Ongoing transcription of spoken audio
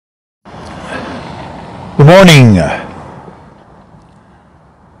Good morning.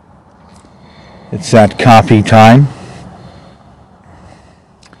 It's that coffee time.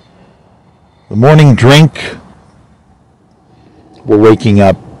 The morning drink. We're waking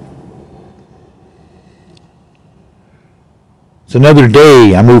up. It's another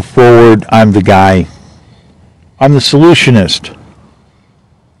day. I move forward. I'm the guy. I'm the solutionist.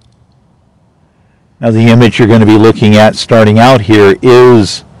 Now the image you're going to be looking at starting out here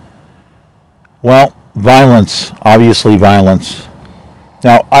is, well, violence, obviously violence.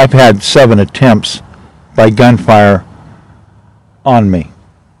 Now, I've had 7 attempts by gunfire on me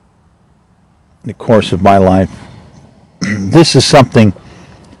in the course of my life. This is something,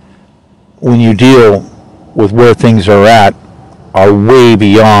 when you deal with where things are way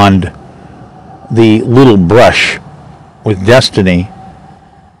beyond the little brush with destiny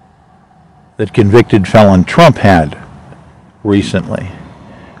that convicted felon Trump had recently.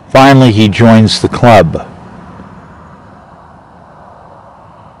 Finally, he joins the club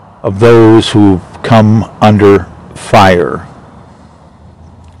of those who've come under fire.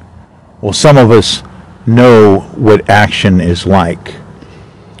 Well, some of us know what action is like.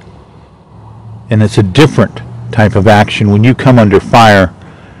 And it's a different type of action when you come under fire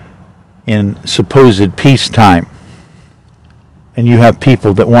in supposed peacetime and you have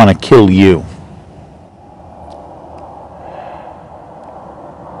people that want to kill you.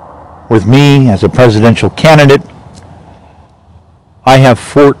 With me as a presidential candidate, I have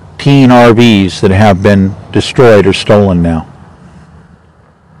 14 RVs that have been destroyed or stolen now.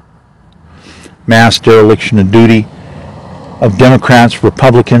 Mass dereliction of duty of Democrats,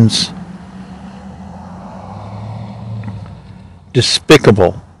 Republicans.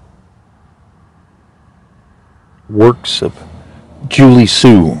 Despicable works of Julie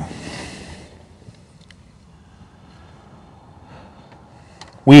Su.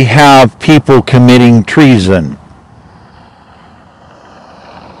 We have people committing treason.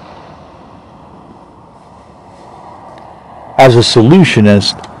 As a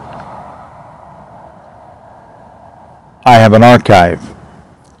solutionist, I have an archive.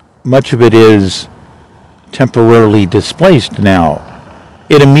 Much of it is temporarily displaced now.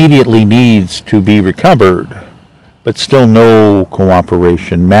 It immediately needs to be recovered, but still no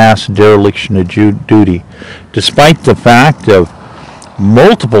cooperation. Mass dereliction of duty, despite the fact of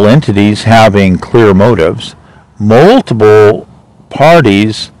multiple entities having clear motives, multiple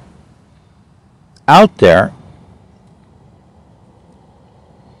parties out there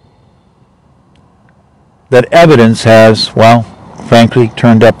that evidence has, well, frankly,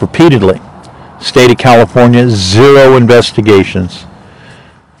 turned up repeatedly. State of California, 0 investigations.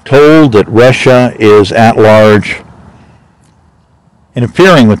 Told that Russia is at large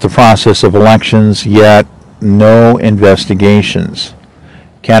interfering with the process of elections, yet no investigations.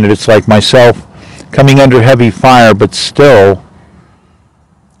 Candidates like myself coming under heavy fire, but still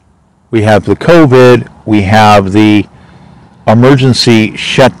we have the COVID, we have the emergency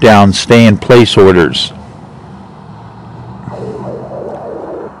shutdown, stay-in-place orders,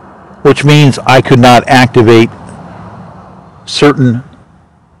 which means I could not activate certain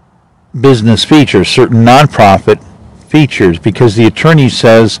business features, certain nonprofit features, because the attorney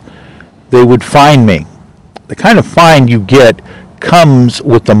says they would fine me. The kind of fine you get comes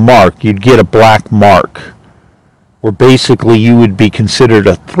with a mark. You'd get a black mark, where basically you would be considered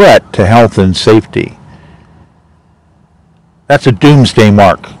a threat to health and safety. That's a doomsday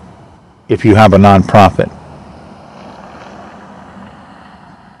mark if you have a nonprofit.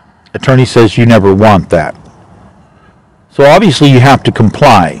 Attorney says you never want that. So obviously you have to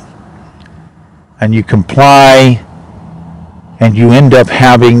comply. And you comply, and you end up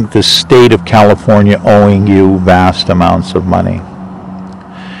having the state of California owing you vast amounts of money.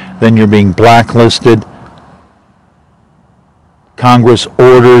 Then you're being blacklisted. Congress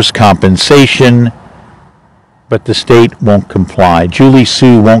orders compensation, but the state won't comply. Julie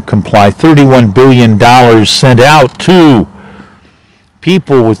Su won't comply. $31 billion sent out to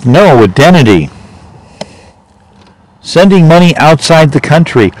people with no identity, sending money outside the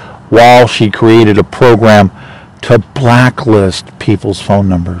country while she created a program to blacklist people's phone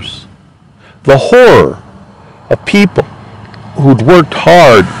numbers. The horror of people who'd worked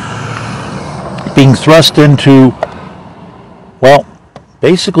hard being thrust into, well,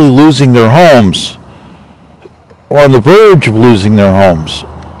 basically losing their homes or on the verge of losing their homes.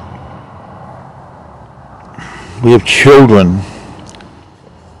 We have children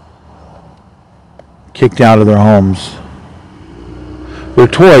kicked out of their homes, their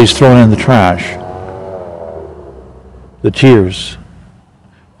toys thrown in the trash, the tears,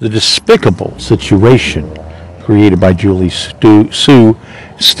 the despicable situation created by Julie Su.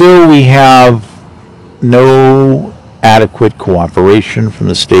 Still, we have no adequate cooperation from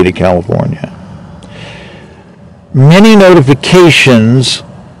the state of California. Many notifications,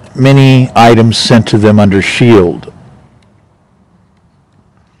 many items sent to them under shield.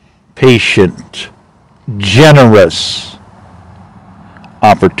 Patient, generous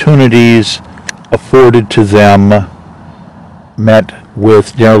opportunities afforded to them met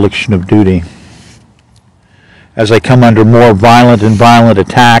with dereliction of duty. As I come under more violent and violent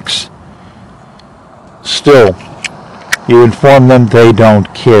attacks, still, you inform them they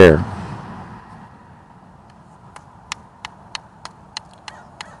don't care.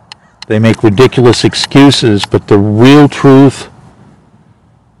 They make ridiculous excuses, but the real truth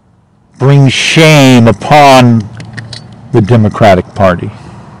brings shame upon the Democratic Party.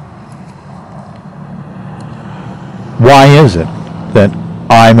 Why is it that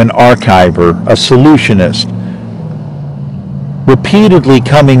I'm an archiver, a solutionist, repeatedly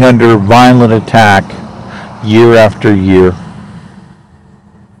coming under violent attack year after year,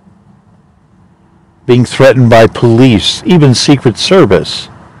 being threatened by police, even Secret Service,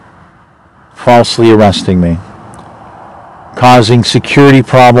 falsely arresting me, causing security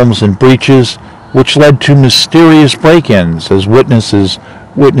problems and breaches, which led to mysterious break-ins as witnesses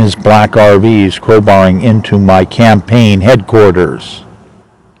witnessed black RVs crowbarring into my campaign headquarters.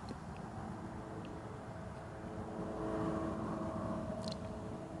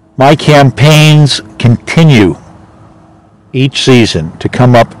 My campaigns continue each season to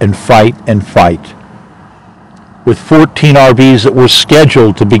come up and fight, with 14 RVs that were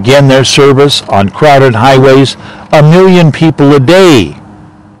scheduled to begin their service on crowded highways. 1 million people a day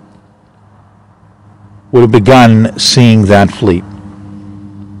would have begun seeing that fleet.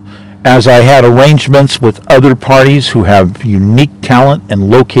 As I had arrangements with other parties who have unique talent in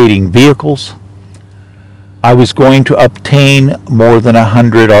locating vehicles, I was going to obtain more than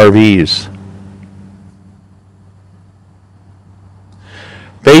 100 RVs.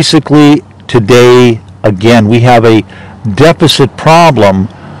 Basically, today, again, we have a deficit problem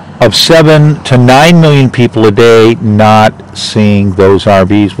of 7 to 9 million people a day not seeing those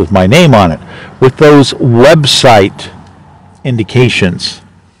RVs with my name on it, with those website indications.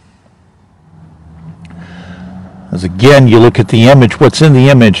 As again, you look at the image, what's in the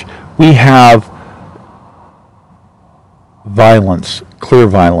image? We have violence, clear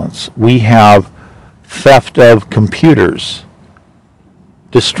violence. We have theft of computers,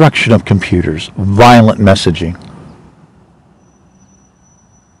 destruction of computers, violent messaging.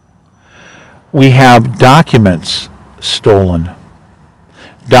 We have documents stolen,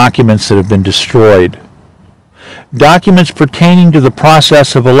 documents that have been destroyed, documents pertaining to the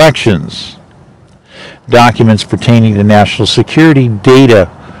process of elections, documents pertaining to national security, data,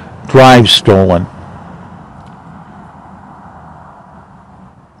 drives stolen.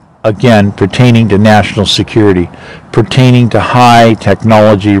 Again, pertaining to national security, pertaining to high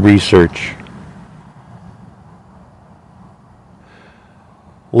technology research.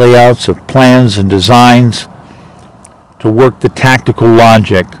 Layouts of plans and designs to work the tactical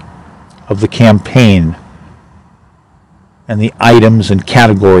logic of the campaign and the items and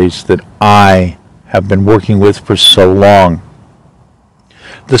categories that I have been working with for so long.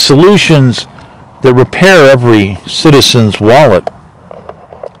 The solutions that repair every citizen's wallet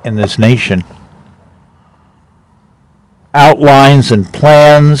in this nation. Outlines and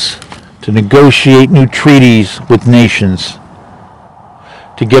plans to negotiate new treaties with nations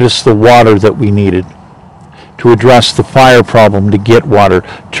to get us the water that we needed, to address the fire problem, to get water,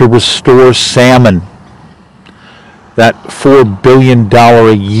 to restore salmon. That $4 billion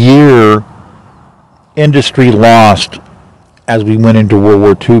a year industry lost as we went into World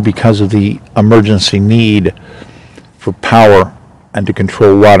War II because of the emergency need for power and to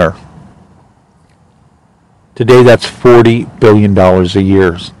control water. Today that's $40 billion a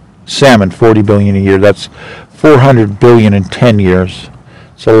year. Salmon, $40 billion a year. That's $400 billion in 10 years.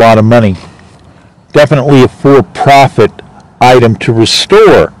 It's a lot of money. Definitely a for-profit item to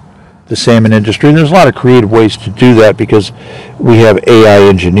restore the salmon industry. And there's a lot of creative ways to do that because we have AI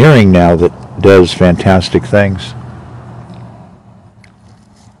engineering now that does fantastic things.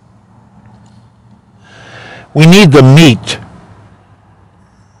 We need the meat.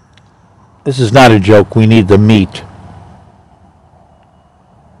 This is not a joke. We need the meat.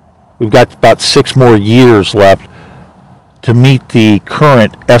 We've got about 6 more years left to meet the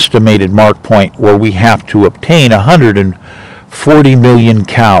current estimated mark point where we have to obtain 140 million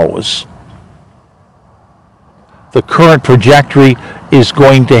cows. The current trajectory is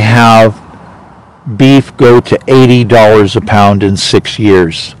going to have beef go to $80 a pound in 6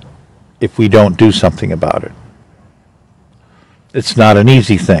 years if we don't do something about it. It's not an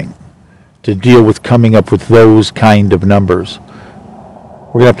easy thing. to deal with coming up with those kind of numbers.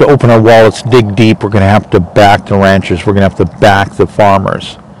 We're going to have to open our wallets, dig deep. We're going to have to back the ranchers. We're going to have to back the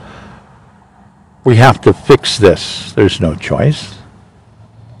farmers. We have to fix this. There's no choice.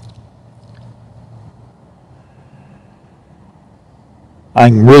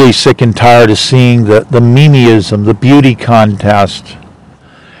 I'm really sick and tired of seeing the memeism, the beauty contest.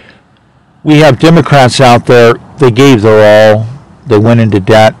 We have Democrats out there, they gave their all. They went into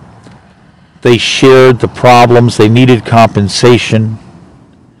debt. They shared the problems. They needed compensation.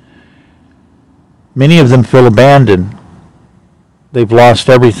 Many of them feel abandoned. They've lost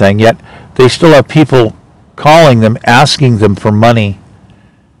everything, yet they still have people calling them, asking them for money.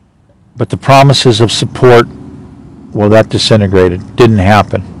 But the promises of support, well, that disintegrated. Didn't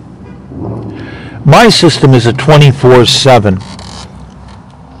happen. My system is a 24/7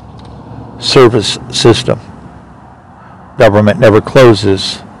 service system. Government never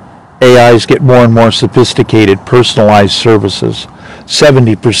closes. AIs get more and more sophisticated, personalized services.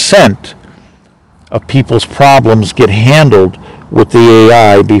 70% of people's problems get handled with the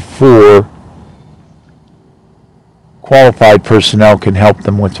AI before qualified personnel can help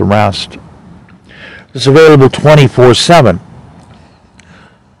them with the rest. It's available 24/7.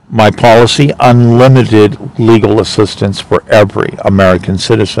 My policy, unlimited legal assistance for every American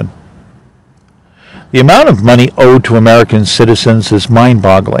citizen. The amount of money owed to American citizens is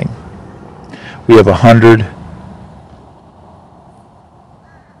mind-boggling. We have 100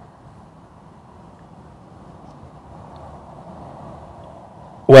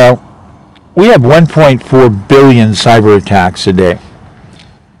 Well, we have 1.4 billion cyber attacks a day.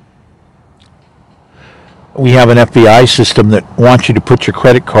 We have an FBI system that wants you to put your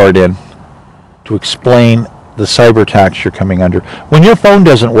credit card in to explain the cyber attacks you're coming under. When your phone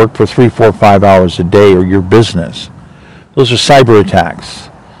doesn't work for 3, 4, 5 hours a day, or your business, those are cyber attacks.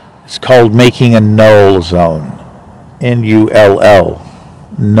 It's called making a null zone. N-U-L-L.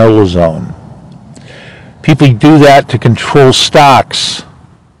 Null zone. People do that to control stocks.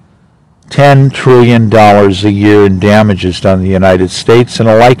 $10 trillion a year in damages done in the United States, and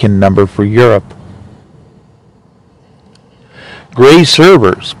a like number for Europe. Gray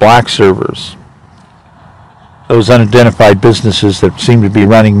servers, black servers, those unidentified businesses that seem to be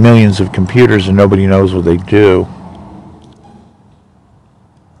running millions of computers and nobody knows what they do.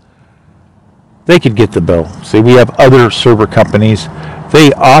 They could get the bill. See, we have other server companies.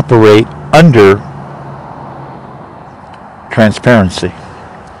 They operate under transparency,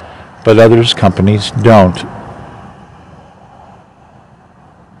 but others companies don't.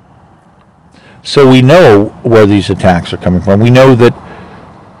 So we know where these attacks are coming from. We know that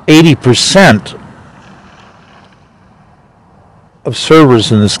 80% of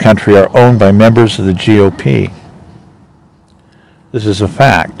servers in this country are owned by members of the GOP. This is a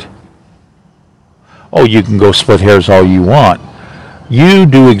fact. Oh, you can go split hairs all you want. You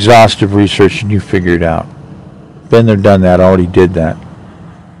do exhaustive research and you figure it out. Been there, done that, already did that.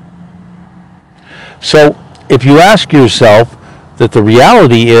 So if you ask yourself that the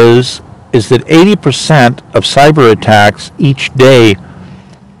reality is that 80% of cyber attacks each day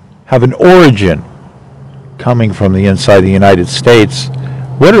have an origin coming from the inside of the United States,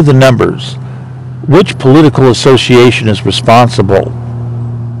 what are the numbers? Which political association is responsible,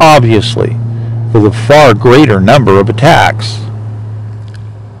 obviously, for the far greater number of attacks?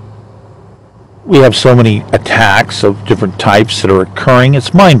 We have so many attacks of different types that are occurring,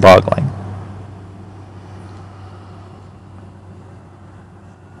 it's mind-boggling.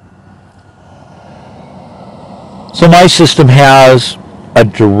 So my system has a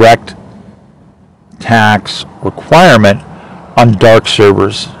direct tax requirement on dark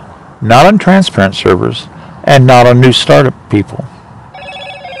servers, not on transparent servers, and not on new startup people.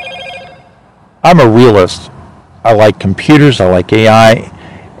 I'm a realist. I like computers, I like AI,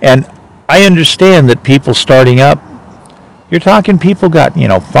 and I understand that people starting up, you're talking people got,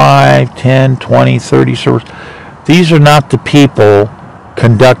 5, 10, 20, 30 servers. These are not the people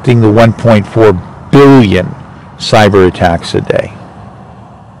conducting the 1.4 billion cyber attacks a day.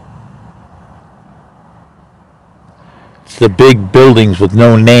 It's the big buildings with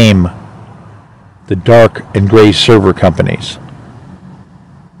no name, the dark and gray server companies.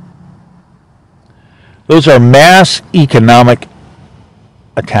 Those are mass economic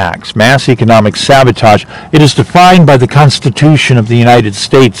attacks, mass economic sabotage. It is defined by the Constitution of the United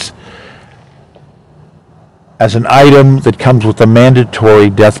States as an item that comes with a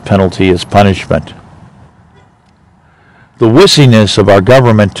mandatory death penalty as punishment. The wissiness of our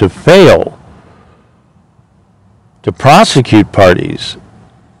government to fail to prosecute parties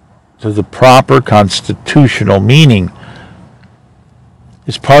to the proper constitutional meaning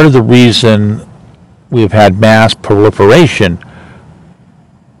is part of the reason we have had mass proliferation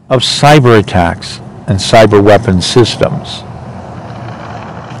of cyber attacks and cyber weapon systems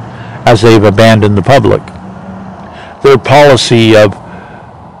as they've abandoned the public. Their policy of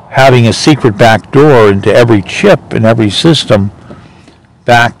having a secret back door into every chip and every system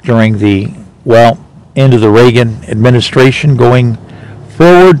back during the, into the Reagan administration going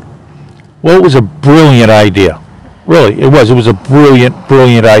forward, well, it was a brilliant idea. Really, it was. It was a brilliant,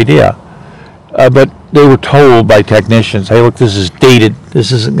 brilliant idea. But they were told by technicians, hey, look, this is dated.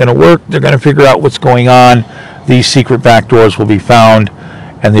 This isn't going to work. They're going to figure out what's going on. These secret back doors will be found,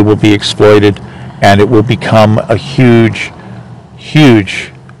 and they will be exploited, and it will become a huge,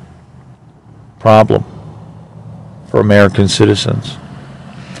 huge problem for American citizens.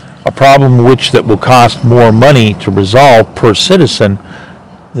 A problem that will cost more money to resolve per citizen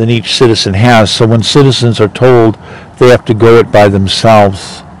than each citizen has. So when citizens are told they have to go it by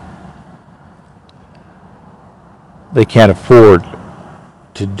themselves, they can't afford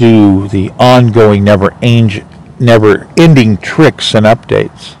to do the ongoing, never-ending tricks and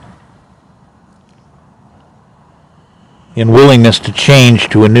updates. In willingness to change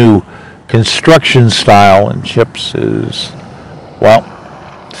to a new construction style and chips is,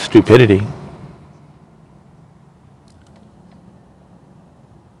 stupidity.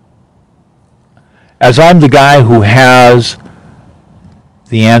 As I'm the guy who has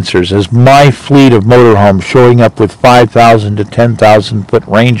the answers, as my fleet of motorhomes showing up with 5,000 to 10,000 foot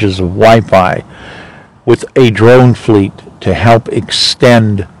ranges of Wi-Fi, with a drone fleet to help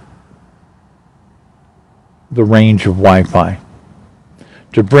extend the range of Wi-Fi,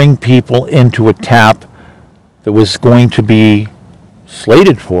 to bring people into a tap that was going to be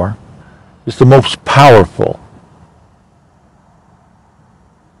slated for, is the most powerful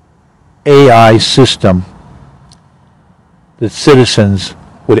AI system that citizens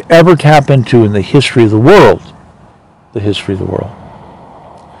would ever tap into in the history of the world. The history of the world.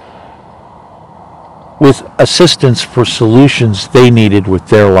 With assistance for solutions they needed with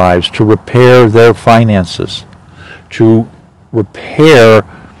their lives, to repair their finances, to repair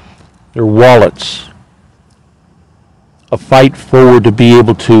their wallets, a fight forward to be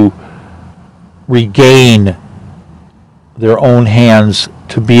able to regain their own hands,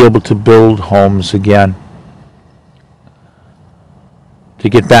 to be able to build homes again, to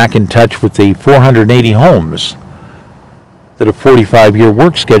get back in touch with the 480 homes that a 45-year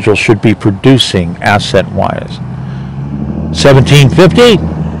work schedule should be producing asset-wise. 1750,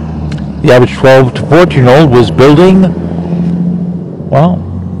 the average 12 to 14-year-old was building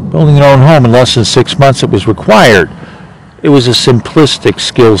their own home in less than 6 months. It was required. It was a simplistic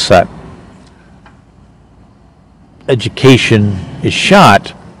skill set. Education is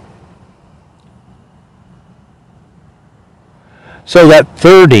shot. So that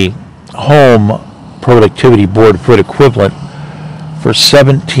 30 home productivity board foot equivalent for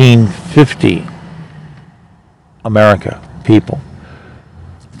 1750 America people.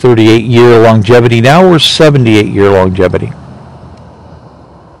 38-year longevity. Now we're 78-year longevity.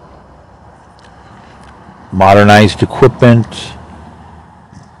 Modernized equipment,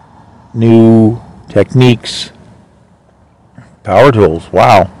 new techniques, power tools.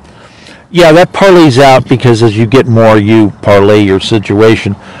 Wow. Yeah, that parlays out because as you get more, you parlay your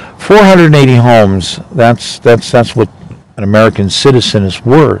situation. 480 homes, that's what an American citizen is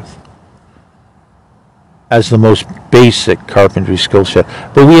worth as the most basic carpentry skill set.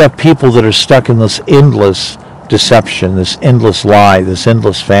 But we have people that are stuck in this endless deception, this endless lie, this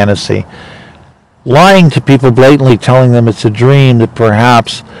endless fantasy, lying to people, blatantly telling them it's a dream that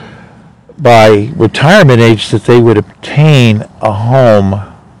perhaps by retirement age that they would obtain a home.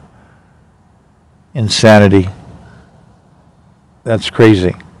 Insanity. That's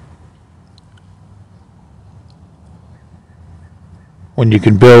crazy. When you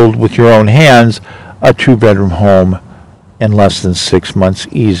can build with your own hands a 2-bedroom home in less than 6 months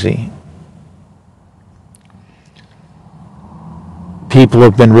easy. People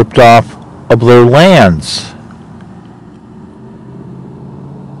have been ripped off of their lands.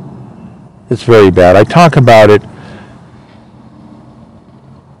 It's very bad. I talk about it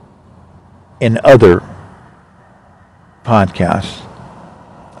in other podcasts.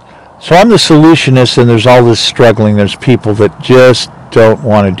 So I'm the solutionist, and there's all this struggling. There's people that just don't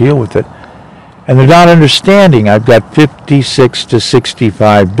want to deal with it. And they're not understanding. I've got $56 to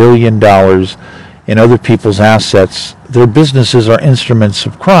 $65 billion in other people's assets. Their businesses are instruments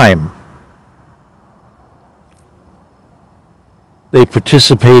of crime. They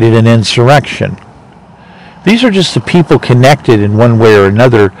participated in insurrection. These are just the people connected in one way or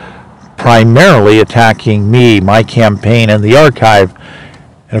another, primarily attacking me, my campaign, and the archive,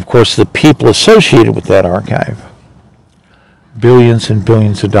 And of course, the people associated with that archive. Billions and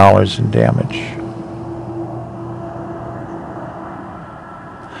billions of dollars in damage.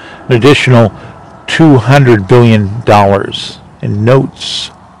 An additional $200 billion in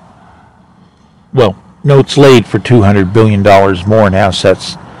notes. Well, notes laid for $200 billion more in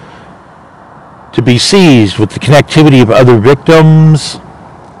assets to be seized. With the connectivity of other victims,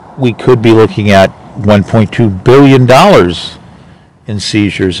 we could be looking at $1.2 billion in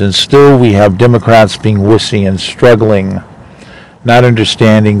seizures. And still we have Democrats being wussy and struggling, not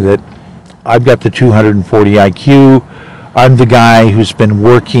understanding that I've got the 240 IQ. I'm the guy who's been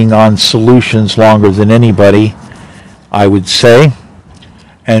working on solutions longer than anybody, I would say.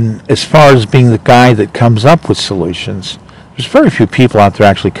 And as far as being the guy that comes up with solutions, there's very few people out there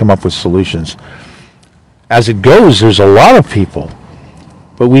actually come up with solutions. As it goes, there's a lot of people,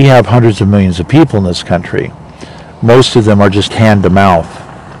 but we have hundreds of millions of people in this country. Most of them are just hand to mouth.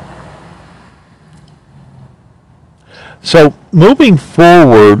 So moving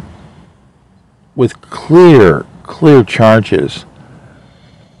forward with clear charges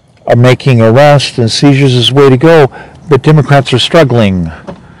are making arrests and seizures is the way to go, but Democrats are struggling.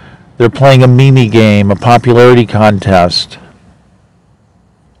 They're playing a meme game, a popularity contest.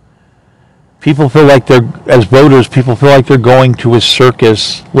 People feel like as voters, people feel like they're going to a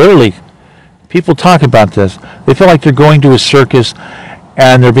circus. Literally, people talk about this. They feel like they're going to a circus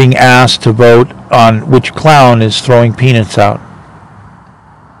and they're being asked to vote on which clown is throwing peanuts out.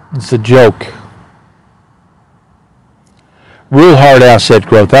 It's a joke. Real hard asset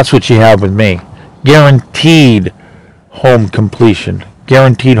growth. That's what you have with me. Guaranteed home completion.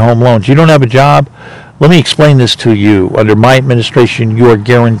 Guaranteed home loans. You don't have a job? Let me explain this to you. Under my administration, you are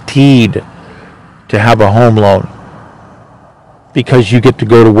guaranteed to have a home loan because you get to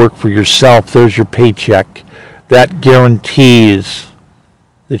go to work for yourself. There's your paycheck. That guarantees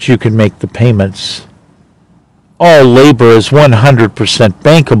that you can make the payments. All labor is 100%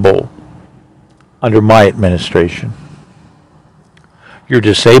 bankable under my administration. You're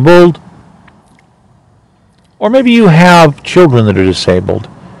disabled, or maybe you have children that are disabled.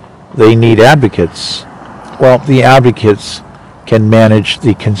 They need advocates. Well, the advocates can manage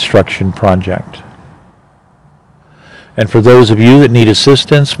the construction project. And for those of you that need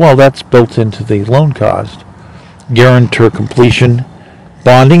assistance, well, that's built into the loan cost. Guarantor completion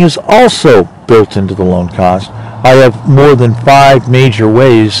bonding is also built into the loan cost. I have more than 5 major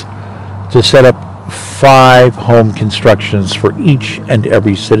ways to set up 5 home constructions for each and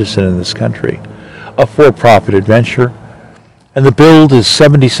every citizen in this country. A for-profit adventure. And the build is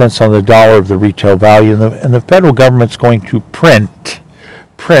 70 cents on the dollar of the retail value. And the federal government's going to print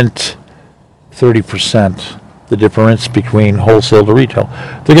 30%. The difference between wholesale to retail.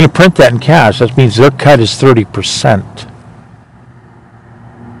 They're going to print that in cash. That means their cut is 30%.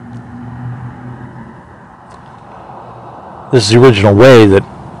 This is the original way that,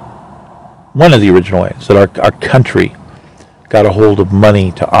 one of the original ways that our country got a hold of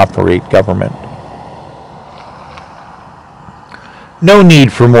money to operate government. No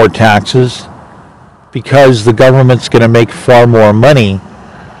need for more taxes because the government's going to make far more money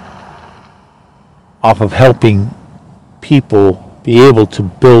off of helping people be able to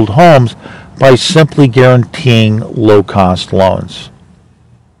build homes by simply guaranteeing low-cost loans.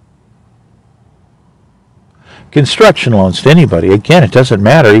 Construction loans to anybody. Again, it doesn't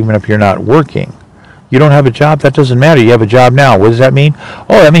matter even if you're not working. You don't have a job, that doesn't matter. You have a job now. What does that mean?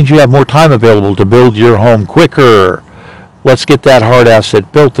 Oh, that means you have more time available to build your home quicker. Let's get that hard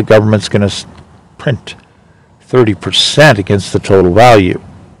asset built. The government's going to print 30% against the total value.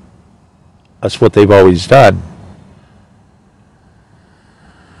 That's what they've always done.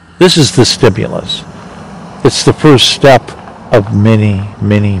 This is the stimulus. It's the first step of many,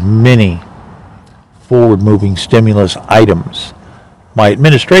 many, many forward-moving stimulus items my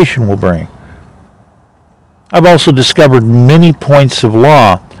administration will bring. I've also discovered many points of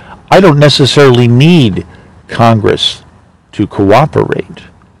law. I don't necessarily need Congress to cooperate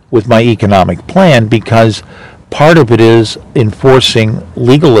with my economic plan because part of it is enforcing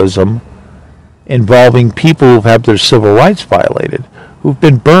legalism involving people who've had their civil rights violated, who've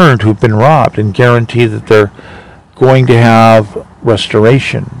been burned, who've been robbed, and guarantee that they're going to have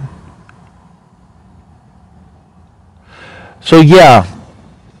restoration. So yeah,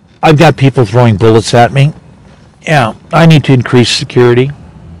 I've got people throwing bullets at me. Yeah, I need to increase security.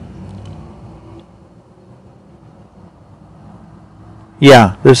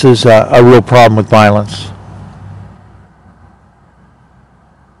 Yeah, this is a real problem with violence.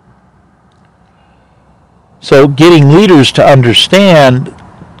 So getting leaders to understand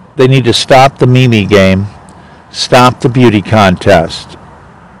they need to stop the meme game, stop the beauty contest.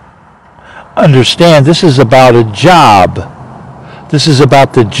 understand this is about a job. This is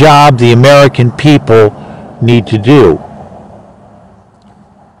about the job the American people need to do.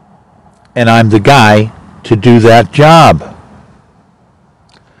 And I'm the guy to do that job.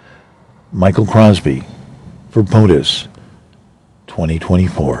 Michael Crosby for POTUS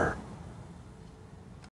 2024.